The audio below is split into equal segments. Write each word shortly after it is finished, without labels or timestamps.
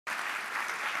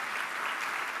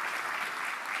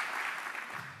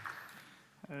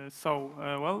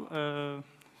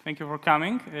Thank you for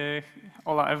coming.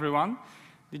 Hola, everyone.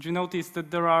 Did you notice that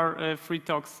there are 3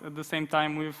 talks at the same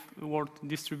time with the word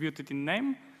distributed in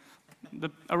name? The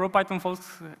EuroPython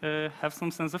folks have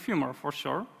some sense of humor, for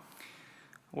sure.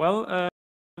 Well,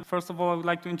 first of all, I would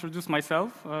like to introduce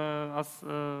myself, as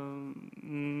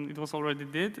it was already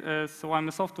did. So I'm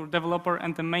a software developer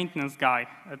and a maintenance guy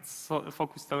at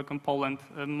Focus Telecom Poland.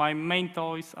 My main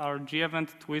toys are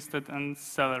G-Event, Twisted, and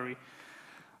Celery.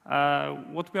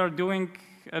 What we are doing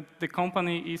at the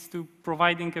company is to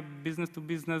providing a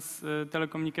business-to-business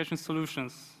telecommunication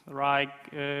solutions.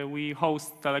 Like we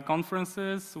host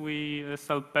teleconferences, we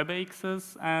sell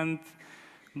PBXs,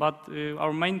 but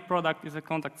our main product is a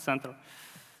contact center.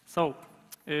 So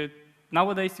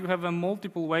nowadays you have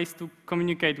multiple ways to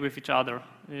communicate with each other.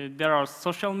 There are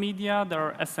social media, there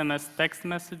are SMS text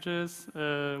messages,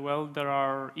 there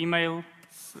are emails,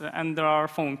 and there are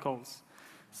phone calls.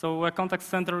 So a contact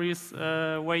center is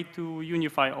a way to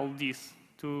unify all these,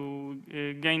 to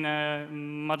gain a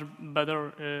much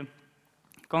better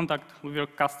contact with your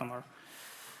customer.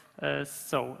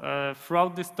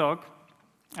 Throughout this talk,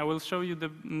 I will show you the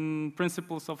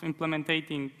principles of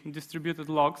implementing distributed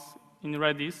logs in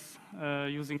Redis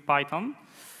using Python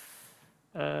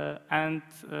and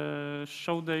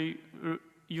show the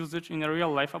usage in a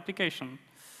real-life application.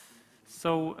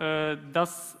 So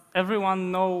does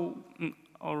everyone know,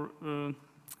 or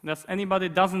does anybody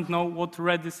doesn't know what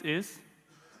Redis is?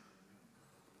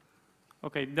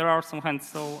 Okay, there are some hands,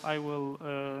 so I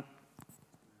will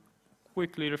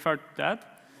quickly refer to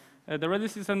that. The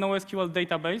Redis is a NoSQL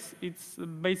database. It's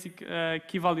basic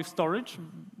key value storage,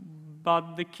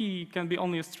 but the key can be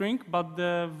only a string, but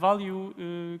the value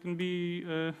can be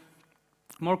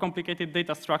more complicated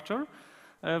data structure.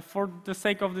 For the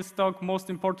sake of this talk,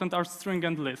 most important are string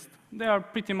and list. They are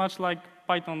pretty much like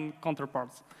Python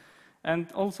counterparts.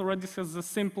 And also Redis has a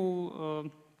simple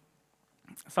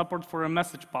support for a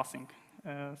message passing.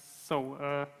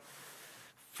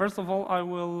 First of all, I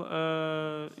will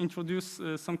introduce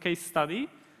some case study.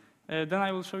 Then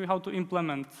I will show you how to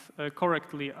implement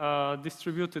correctly a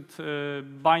distributed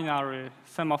binary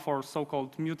semaphore,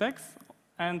 so-called mutex,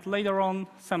 and later on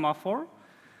semaphore.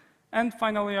 And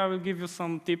finally, I will give you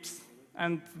some tips,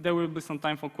 and there will be some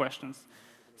time for questions.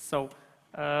 So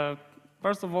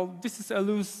first of all, this is a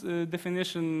loose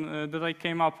definition that I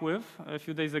came up with a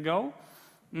few days ago.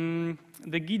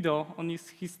 The Guido on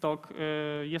his talk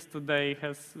yesterday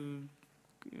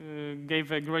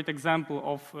gave a great example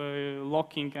of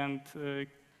locking and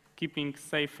keeping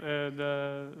safe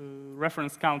the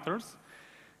reference counters.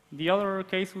 The other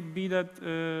case would be that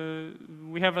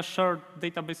we have a shared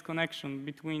database connection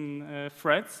between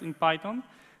threads in Python,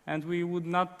 and we would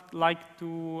not like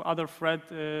to other thread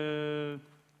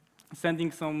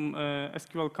sending some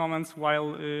SQL comments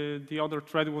while the other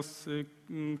thread was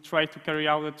trying to carry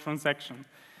out a transaction.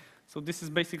 So this is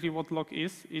basically what lock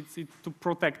is. It's to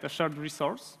protect a shared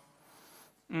resource.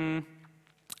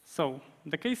 So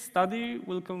the case study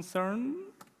will concern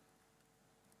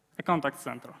a contact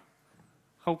center.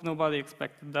 Hope nobody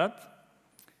expected that.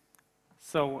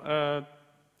 So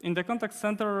in the contact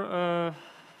center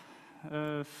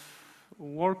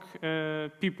work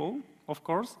people, of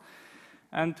course,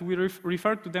 and we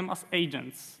refer to them as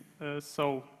agents.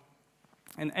 So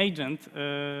an agent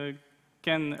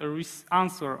can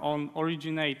answer or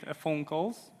originate phone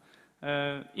calls,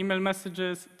 email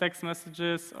messages, text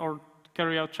messages, or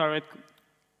carry out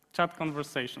chat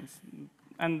conversations,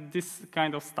 and this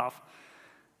kind of stuff.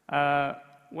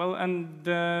 And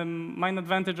the main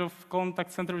advantage of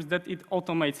contact center is that it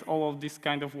automates all of this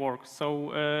kind of work.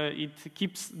 So it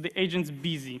keeps the agents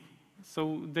busy.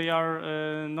 So they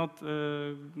are not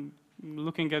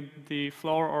looking at the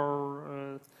floor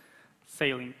or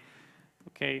sailing.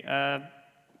 Okay.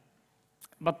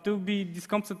 But to be this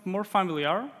concept more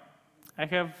familiar, I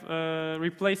have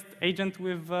replaced agent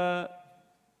with a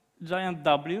giant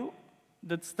W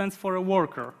that stands for a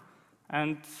worker.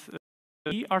 And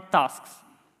E are tasks.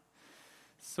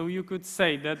 So you could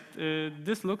say that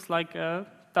this looks like a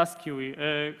task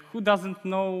queue. Who doesn't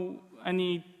know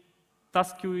any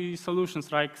task queue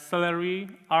solutions like Celery,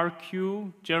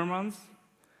 RQ, Germans?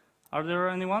 Are there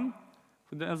anyone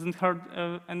who hasn't heard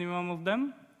any one of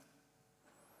them?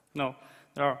 No,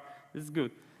 there are. It's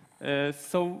good.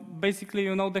 So basically,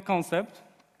 you know the concept,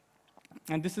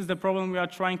 and this is the problem we are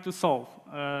trying to solve.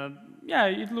 Yeah,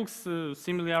 it looks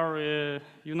similar.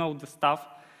 You know the stuff.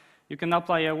 You can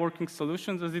apply a working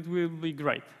solution, as it will be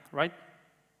great, right?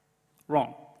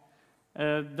 Wrong.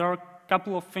 There are a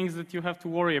couple of things that you have to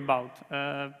worry about.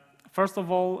 First of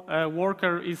all, a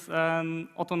worker is an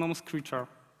autonomous creature.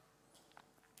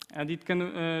 and it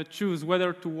can choose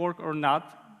whether to work or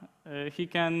not. He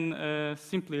can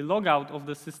simply log out of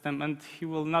the system and he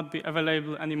will not be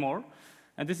available anymore.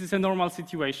 And this is a normal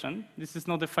situation. This is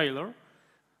not a failure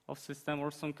of system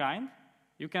or some kind.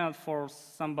 You cannot force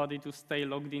somebody to stay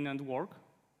logged in and work,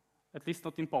 at least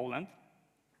not in Poland.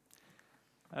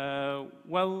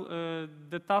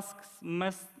 The tasks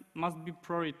must be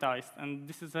prioritized, and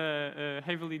this is a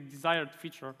heavily desired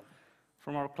feature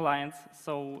from our clients.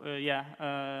 So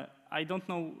I don't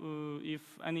know if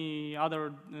any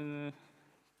other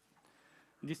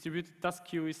distributed task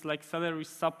queues like Celery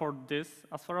support this.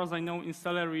 As far as I know, in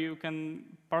Celery you can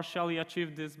partially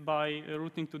achieve this by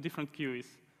routing to different queues,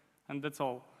 and that's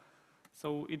all.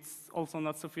 So it's also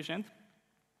not sufficient.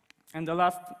 And the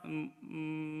last,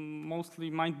 mostly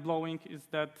mind-blowing, is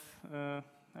that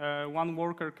one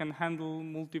worker can handle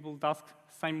multiple tasks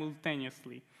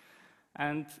simultaneously.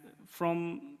 And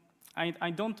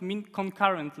I don't mean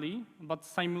concurrently, but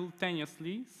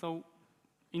simultaneously, so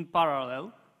in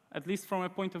parallel, at least from a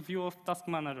point of view of task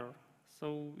manager.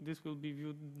 So this will be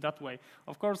viewed that way.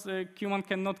 Of course, a human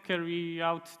cannot carry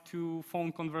out two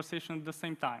phone conversations at the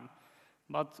same time.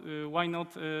 But why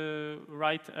not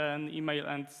write an email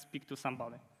and speak to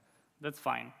somebody? That's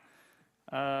fine.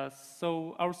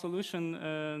 So our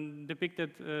solution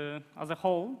depicted as a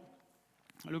whole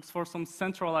looks for some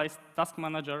centralized task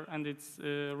manager, and it's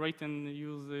written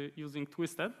using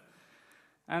Twisted.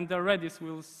 And the Redis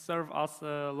will serve as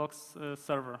a logs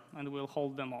server, and will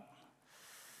hold them all.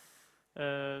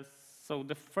 So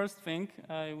the first thing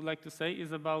I would like to say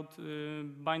is about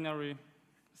binary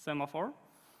semaphore.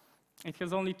 It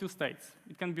has only two states.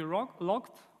 It can be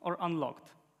locked or unlocked.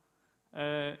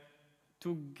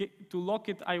 To lock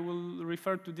it, I will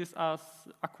refer to this as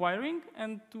acquiring,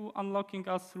 and to unlocking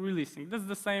as releasing. That's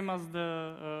the same as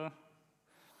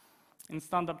in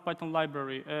standard Python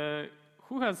library.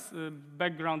 Who has a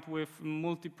background with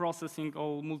multiprocessing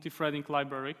or multi-threading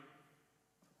library?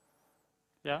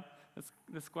 Yeah,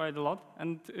 that's quite a lot.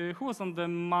 And who was on the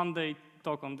Monday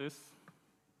talk on this?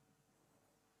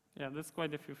 Yeah, that's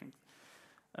quite a few things.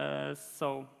 And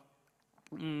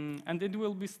it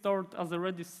will be stored as a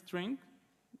Redis string,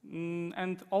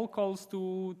 and all calls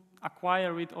to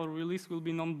acquire it or release will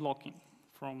be non-blocking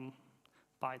from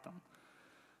Python.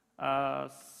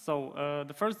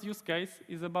 The first use case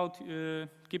is about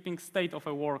keeping state of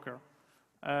a worker,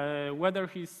 whether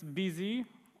he's busy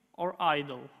or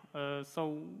idle.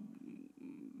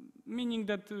 Meaning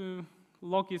that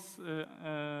log is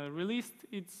released,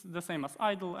 it's the same as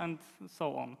idle, and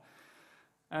so on.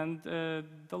 And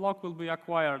the log will be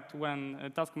acquired when a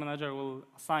task manager will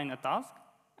assign a task,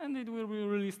 and it will be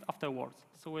released afterwards,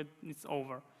 so it's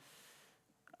over.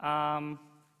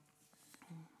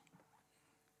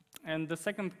 And the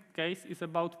second case is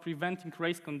about preventing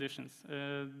race conditions.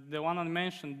 The one I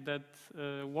mentioned, that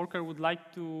worker would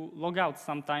like to log out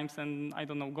sometimes and, I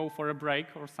don't know, go for a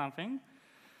break or something,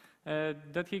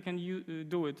 that he can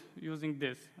do it using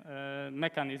this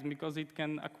mechanism, because it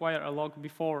can acquire a log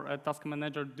before a task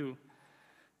manager do.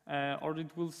 Or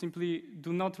it will simply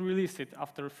do not release it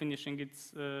after finishing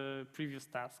its previous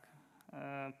task.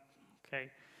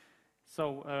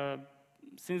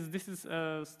 Since this is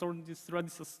stored this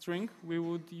Redis as string, we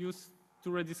would use two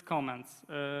Redis commands: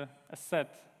 a set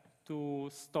to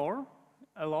store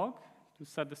a log, to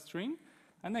set a string,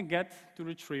 and a get to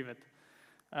retrieve it.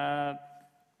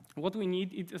 What we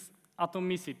need is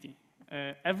atomicity.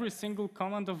 Every single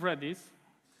command of Redis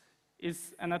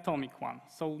is an atomic one,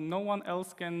 so no one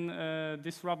else can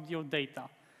disrupt your data.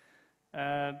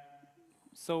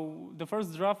 So the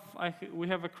first draft we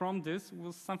have from this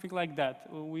was something like that.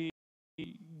 We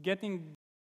getting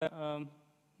the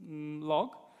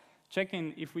log,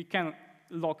 checking if we can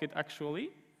lock it actually,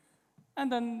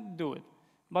 and then do it.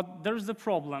 But there's a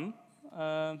problem,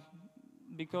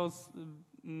 because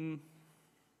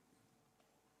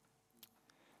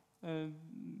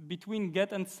between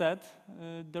get and set,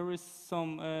 there is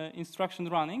some instruction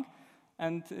running,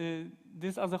 and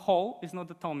this as a whole is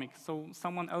not atomic, so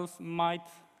someone else might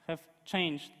have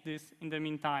changed this in the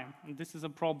meantime, and this is a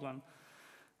problem,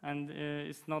 and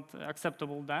it's not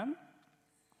acceptable then.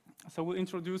 So we'll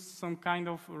introduce some kind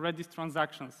of Redis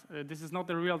transactions. This is not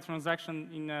a real transaction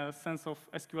in a sense of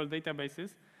SQL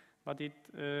databases, but it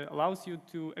allows you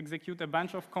to execute a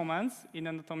bunch of commands in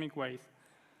an atomic ways.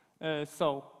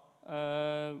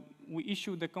 We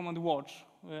issue the command watch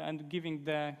and giving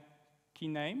the key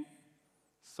name.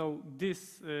 So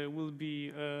this will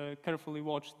be carefully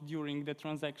watched during the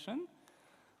transaction.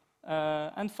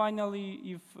 And finally,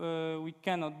 if we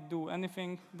cannot do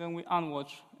anything, then we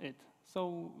unwatch it.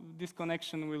 So this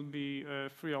connection will be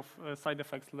free of side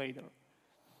effects later.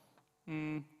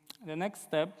 The next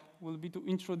step will be to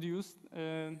introduce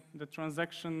the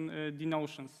transaction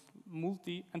denotions,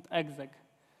 multi and exec.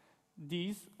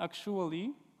 These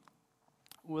actually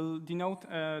will denote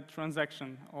a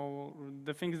transaction or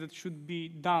the things that should be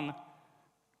done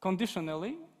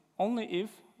conditionally only if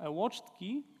a watched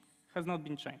key has not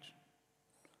been changed.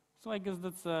 So I guess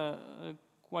that's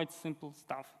quite simple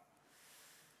stuff.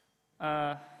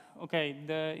 Okay,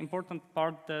 the important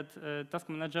part that task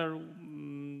manager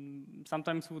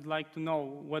sometimes would like to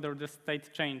know whether the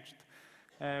state changed.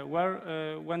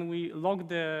 When we log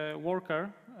the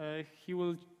worker, he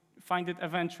will find it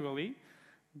eventually,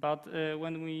 but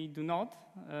when we do not,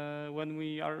 when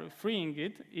we are freeing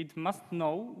it, it must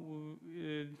know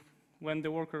when the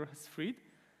worker has freed,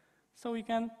 so we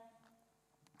can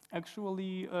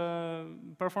actually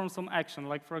perform some action,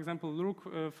 like for example, look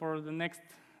for the next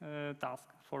task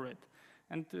for it.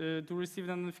 And to receive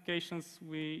the notifications,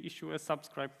 we issue a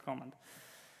subscribe command.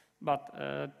 But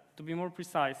to be more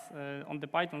precise, on the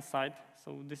Python side,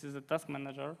 so this is a task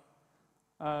manager,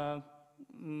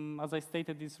 as I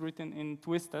stated, it's written in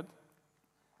twisted.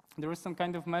 There is some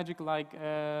kind of magic like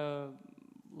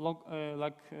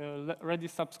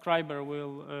Redis subscriber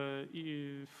will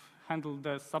handle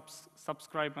the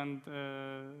subscribe and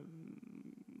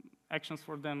actions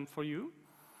for them for you.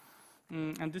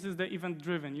 And this is the event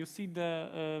driven. You see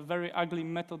the very ugly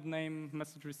method name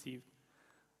message received,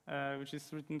 which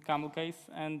is written camel case.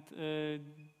 And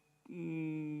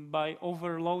by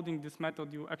overloading this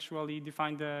method, you actually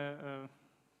define the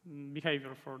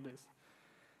behavior for this.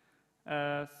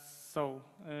 The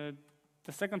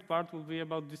second part will be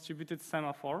about distributed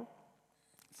semaphore.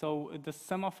 So the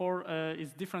semaphore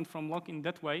is different from lock in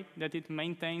that way that it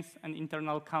maintains an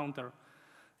internal counter.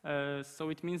 So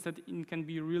it means that it can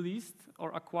be released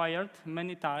or acquired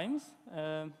many times.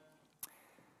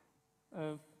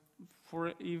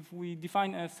 If we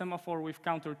define a semaphore with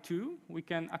counter 2, we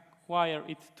can acquire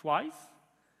it twice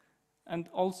and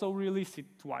also release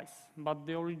it twice. But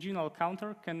the original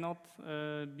counter cannot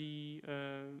be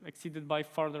exceeded by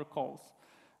further calls.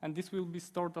 And this will be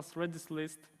stored as Redis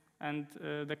list, and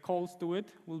the calls to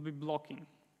it will be blocking.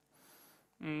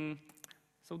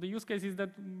 So the use case is that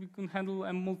we can handle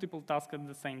a multiple tasks at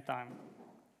the same time.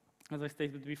 As I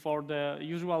stated before, the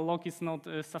usual lock is not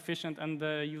sufficient, and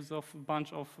the use of a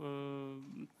bunch of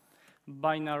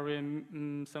binary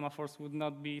semaphores would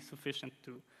not be sufficient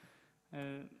too.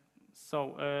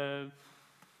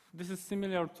 This is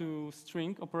similar to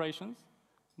string operations,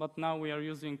 but now we are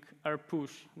using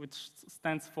rpush, which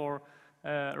stands for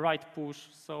right push,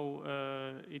 so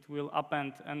it will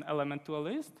append an element to a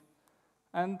list,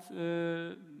 and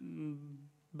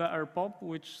brpop,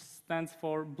 which stands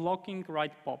for blocking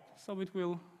right pop, so it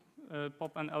will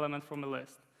pop an element from a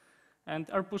list. And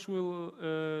rpush will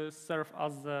serve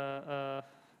as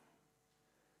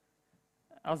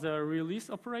a release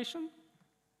operation,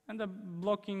 and the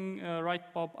blocking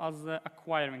right pop as the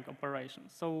acquiring operation.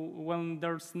 So when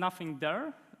there's nothing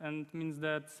there, and means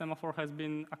that semaphore has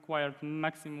been acquired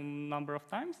maximum number of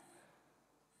times,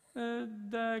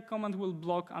 the command will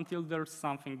block until there's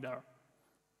something there.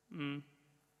 In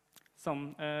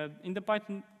the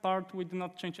Python part, we do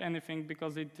not change anything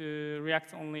because it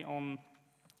reacts only on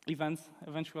events.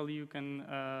 Eventually, you can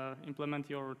implement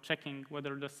your checking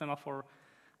whether the semaphore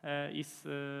is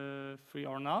free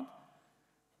or not.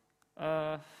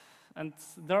 And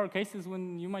there are cases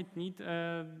when you might need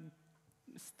a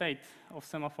state of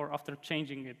semaphore after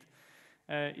changing it.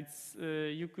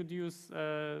 You could use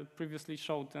previously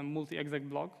showed a multi-exec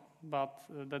block, but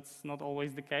that's not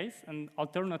always the case. An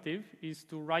alternative is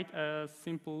to write a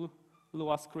simple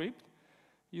Lua script.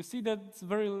 You see that it's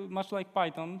very much like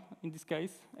Python in this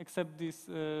case, except this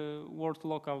word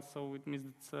local. So it means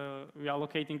it's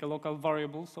reallocating a local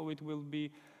variable, so it will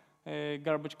be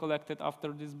garbage collected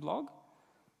after this block.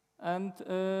 And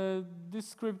this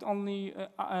script only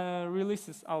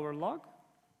releases our log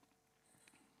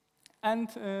and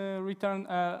return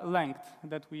a length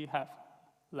that we have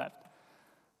left.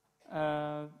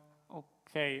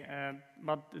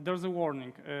 But there's a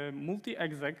warning.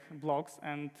 Multi-exec blocks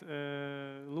and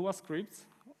Lua scripts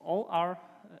all are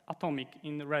atomic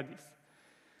in Redis.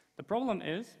 The problem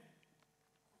is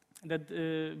that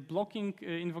blocking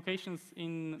invocations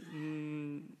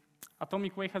in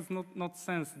atomic way has not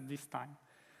sense this time.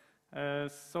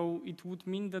 So it would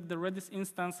mean that the Redis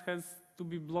instance has to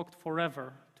be blocked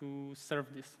forever to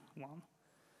serve this one.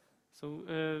 So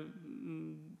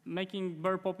making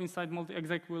brpop inside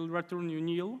multi-exec will return you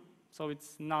nil, so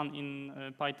it's none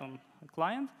in Python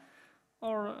client.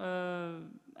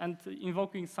 And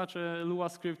invoking such a Lua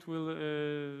script will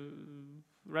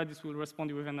Redis will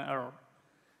respond with an error.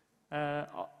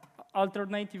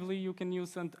 Alternatively, you can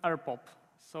use an rpop.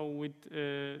 So with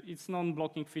its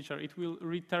non-blocking feature, it will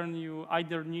return you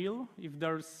either nil if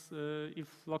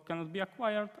if lock cannot be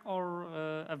acquired, or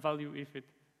a value if it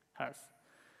has.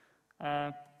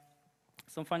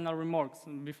 Some final remarks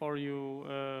before you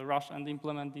rush and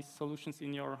implement these solutions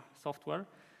in your software.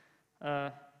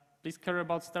 Please care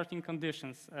about starting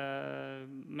conditions.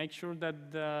 Make sure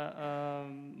that the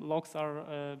logs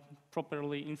are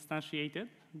properly instantiated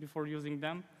before using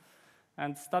them.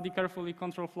 And study carefully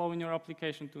control flow in your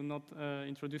application to not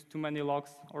introduce too many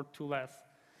logs or too less.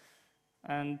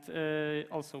 And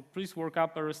also, please work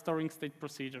up a restoring state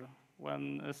procedure.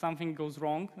 When something goes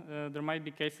wrong, there might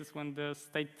be cases when the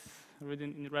state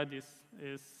written in Redis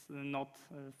is not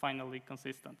finally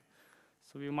consistent.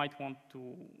 So you might want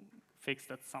to fix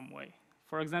that some way.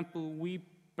 For example, we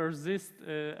persist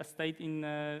a state in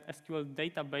a SQL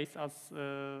database as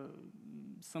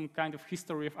some kind of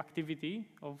history of activity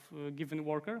of a given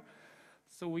worker,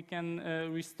 so we can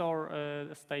restore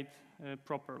a state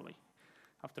properly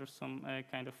after some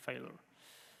kind of failure.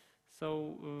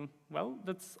 So, well,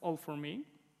 that's all for me.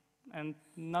 And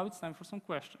now it's time for some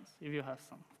questions, if you have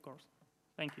some, of course.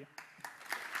 Thank you.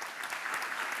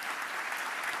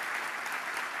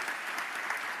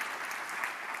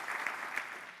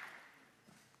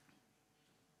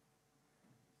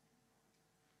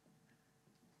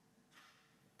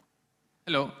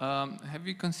 Hello. Have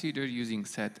you considered using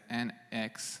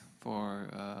setnx for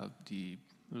the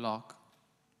lock,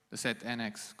 the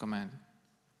setnx command?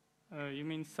 You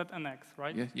mean setnx,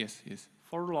 right? Yes, yes.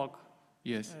 For log.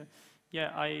 Yes.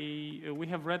 Yeah, we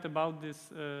have read about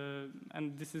this,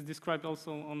 and this is described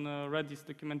also on Redis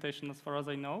documentation, as far as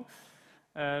I know.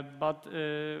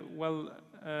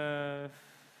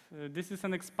 This is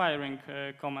an expiring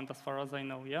command, as far as I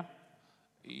know. Yeah.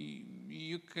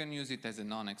 You can use it as a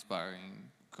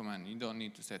non-expiring command. You don't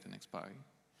need to set an expiry.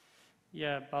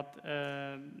 Yeah, but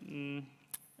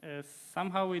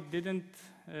somehow it didn't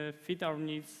fit our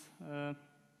needs.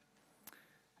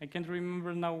 I can't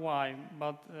remember now why,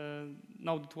 but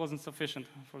no, it wasn't sufficient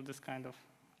for this kind of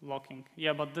locking.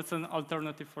 Yeah, but that's an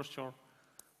alternative for sure.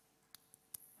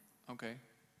 Okay.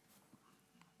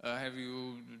 Have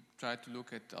you tried to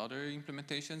look at other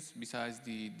implementations besides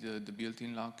the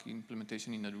built-in lock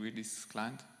implementation in the Redis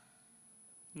client?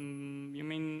 You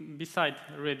mean beside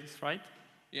Redis, right?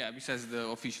 Yeah, besides the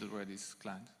official Redis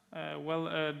client.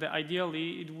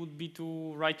 Ideally, it would be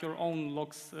to write your own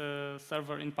logs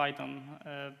server in Python.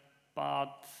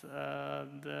 But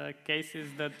the case is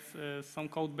that some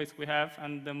code base we have,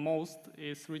 and the most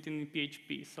is written in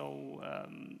PHP. So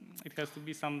it has to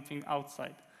be something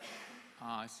outside.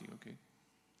 Ah, I see, okay.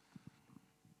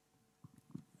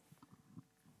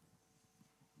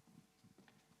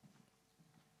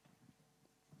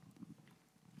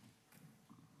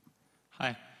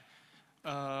 Hi.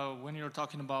 When you're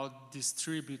talking about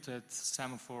distributed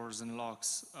semaphores and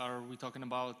locks, are we talking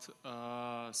about,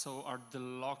 so are the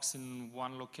locks in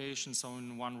one location, so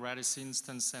in one Redis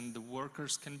instance, and the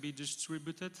workers can be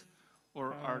distributed?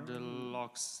 Or are the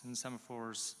locks and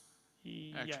semaphores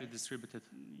actually distributed?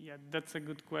 Yeah, that's a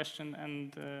good question,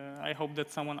 and I hope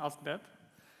that someone asked that.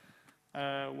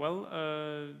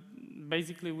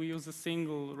 Basically we use a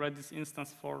single Redis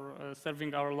instance for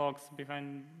serving our logs.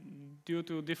 Due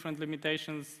to different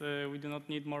limitations, we do not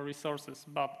need more resources,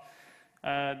 but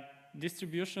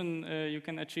distribution you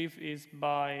can achieve is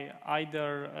by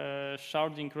either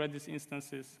sharding Redis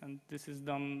instances, and this is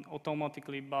done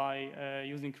automatically by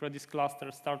using Redis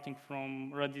cluster starting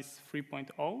from Redis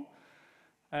 3.0,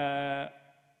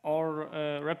 or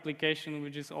replication,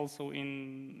 which is also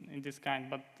in this kind.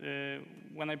 But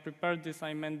when I prepared this,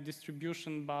 I meant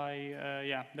distribution by,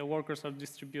 the workers are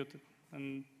distributed.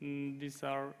 And these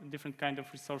are different kind of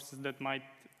resources that might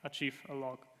achieve a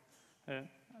log,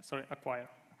 acquire.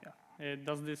 Yeah.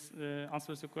 Does this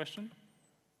answer your question?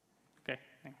 Okay,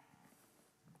 thank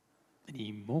you.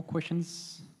 Any more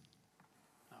questions?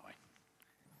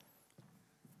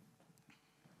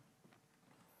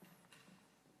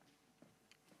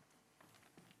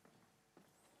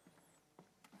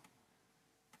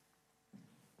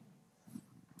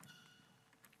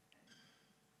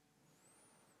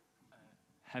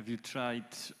 Have you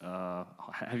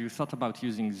thought about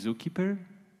using Zookeeper?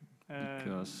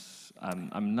 Because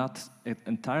I'm not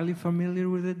entirely familiar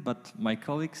with it, but my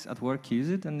colleagues at work use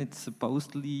it, and it's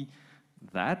supposedly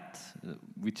that,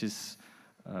 which is,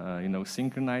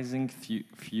 synchronizing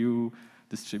few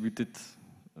distributed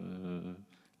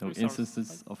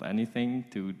instances of anything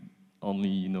to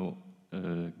only,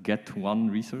 get one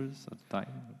resource at a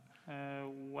time.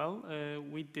 Well,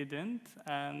 we didn't,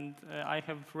 and I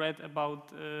have read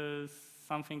about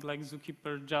something like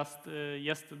Zookeeper just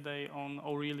yesterday on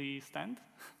O'Reilly stand,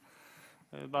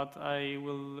 but I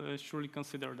will surely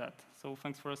consider that. So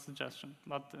thanks for a suggestion.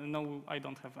 But no, I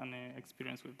don't have any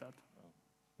experience with that.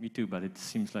 Me too, but it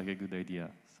seems like a good idea.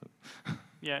 So.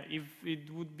 Yeah, if it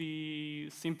would be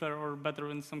simpler or better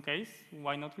in some case,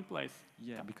 why not replace?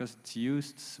 Yeah, because it's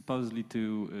used supposedly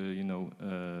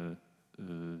to,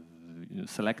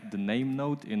 select the name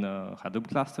node in a Hadoop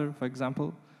cluster, for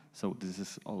example. So this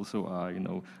is also, a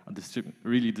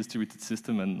really distributed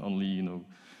system, and only, you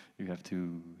have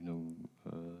to,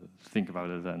 think about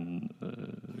it and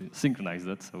synchronize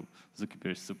that. So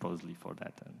Zookeeper is supposedly for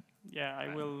that. And yeah,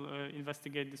 I will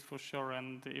investigate this for sure,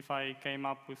 and if I came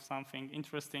up with something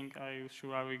interesting, I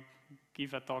will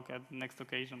give a talk at the next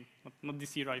occasion, but not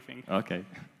this year, I think. Okay.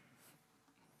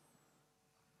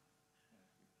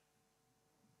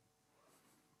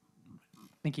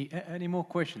 Thank you. Any more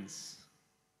questions?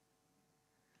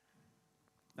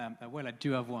 Well, I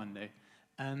do have one, though.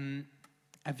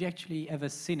 Have you actually ever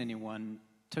seen anyone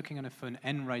talking on a phone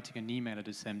and writing an email at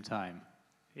the same time?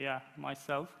 Yeah,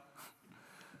 myself.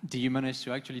 Do you manage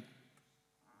to actually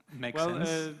make sense?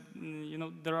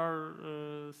 Well, there are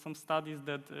some studies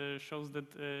that shows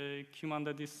that human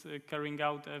that is carrying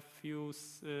out a few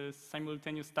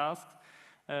simultaneous tasks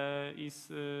is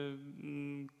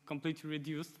completely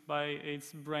reduced by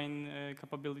its brain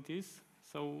capabilities.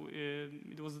 So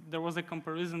there was a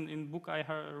comparison in book I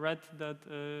read that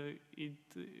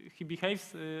he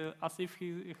behaves as if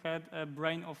he had a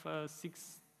brain of a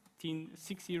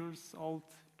 6-year-old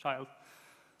child.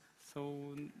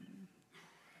 So,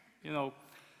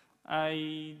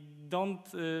 I don't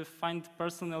find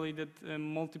personally that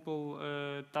multiple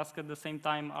tasks at the same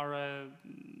time are a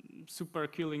super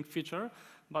killing feature,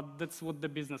 but that's what the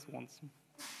business wants.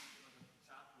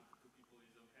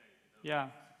 Yeah.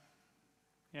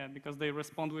 Yeah, because they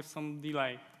respond with some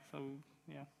delay. So,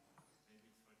 yeah.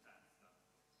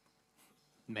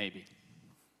 Maybe.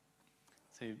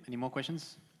 So, any more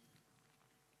questions?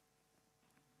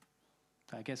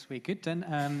 I guess we're good then.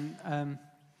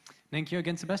 Thank you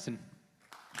again, Sebastian.